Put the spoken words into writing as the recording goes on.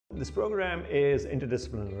This program is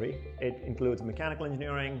interdisciplinary. It includes mechanical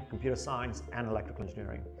engineering, computer science, and electrical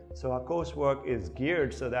engineering. So our coursework is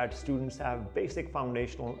geared so that students have basic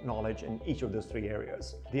foundational knowledge in each of those three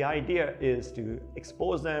areas. The idea is to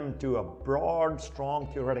expose them to a broad, strong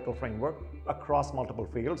theoretical framework across multiple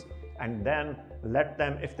fields, and then let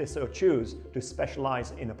them, if they so choose, to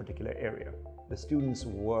specialize in a particular area. The students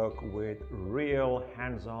work with real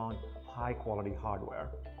hands-on, high-quality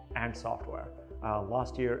hardware and software.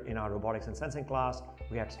 Last year in our robotics and sensing class,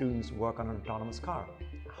 we had students work on an autonomous car,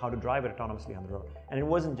 how to drive it autonomously on the road. And it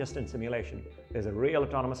wasn't just in simulation. There's a real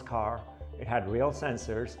autonomous car, it had real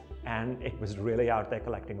sensors, and it was really out there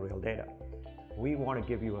collecting real data. We want to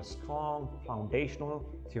give you a strong foundational,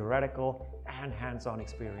 theoretical, and hands-on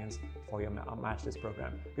experience for your master's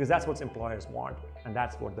program, because that's what employers want, and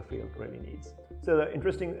that's what the field really needs. So the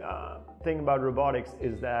interesting thing about robotics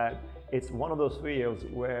is that it's one of those fields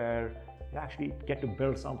where you actually get to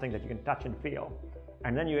build something that you can touch and feel,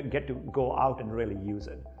 and then you get to go out and really use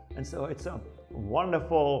it. And so it's a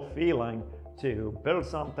wonderful feeling to build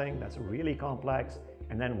something that's really complex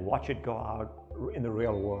and then watch it go out in the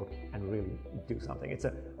real world and really do something. It's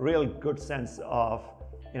a real good sense of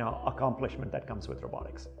accomplishment that comes with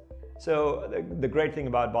robotics. So the great thing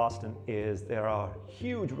about Boston is there are a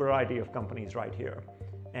huge variety of companies right here,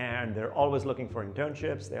 and they're always looking for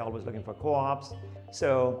internships, they're always looking for co-ops.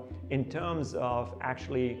 So in terms of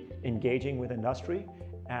actually engaging with industry,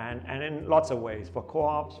 and in lots of ways, for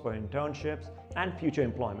co-ops, for internships, and future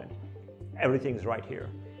employment, everything's right here.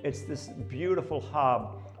 It's this beautiful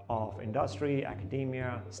hub of industry,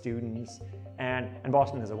 academia, students, and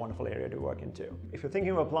Boston is a wonderful area to work into. If you're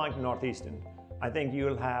thinking of applying to Northeastern, I think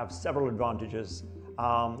you'll have several advantages.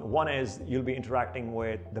 One is you'll be interacting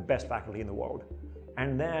with the best faculty in the world.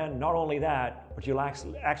 And then not only that, but you'll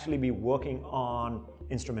actually be working on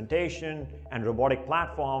instrumentation and robotic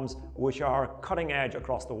platforms which are cutting edge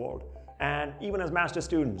across the world. And even as master's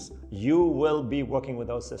students, you will be working with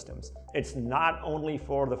those systems. It's not only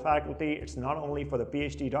for the faculty, it's not only for the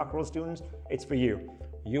PhD doctoral students, it's for you.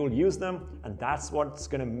 You'll use them, and that's what's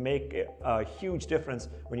going to make a huge difference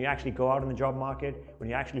when you actually go out in the job market, when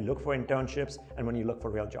you actually look for internships, and when you look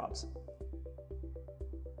for real jobs.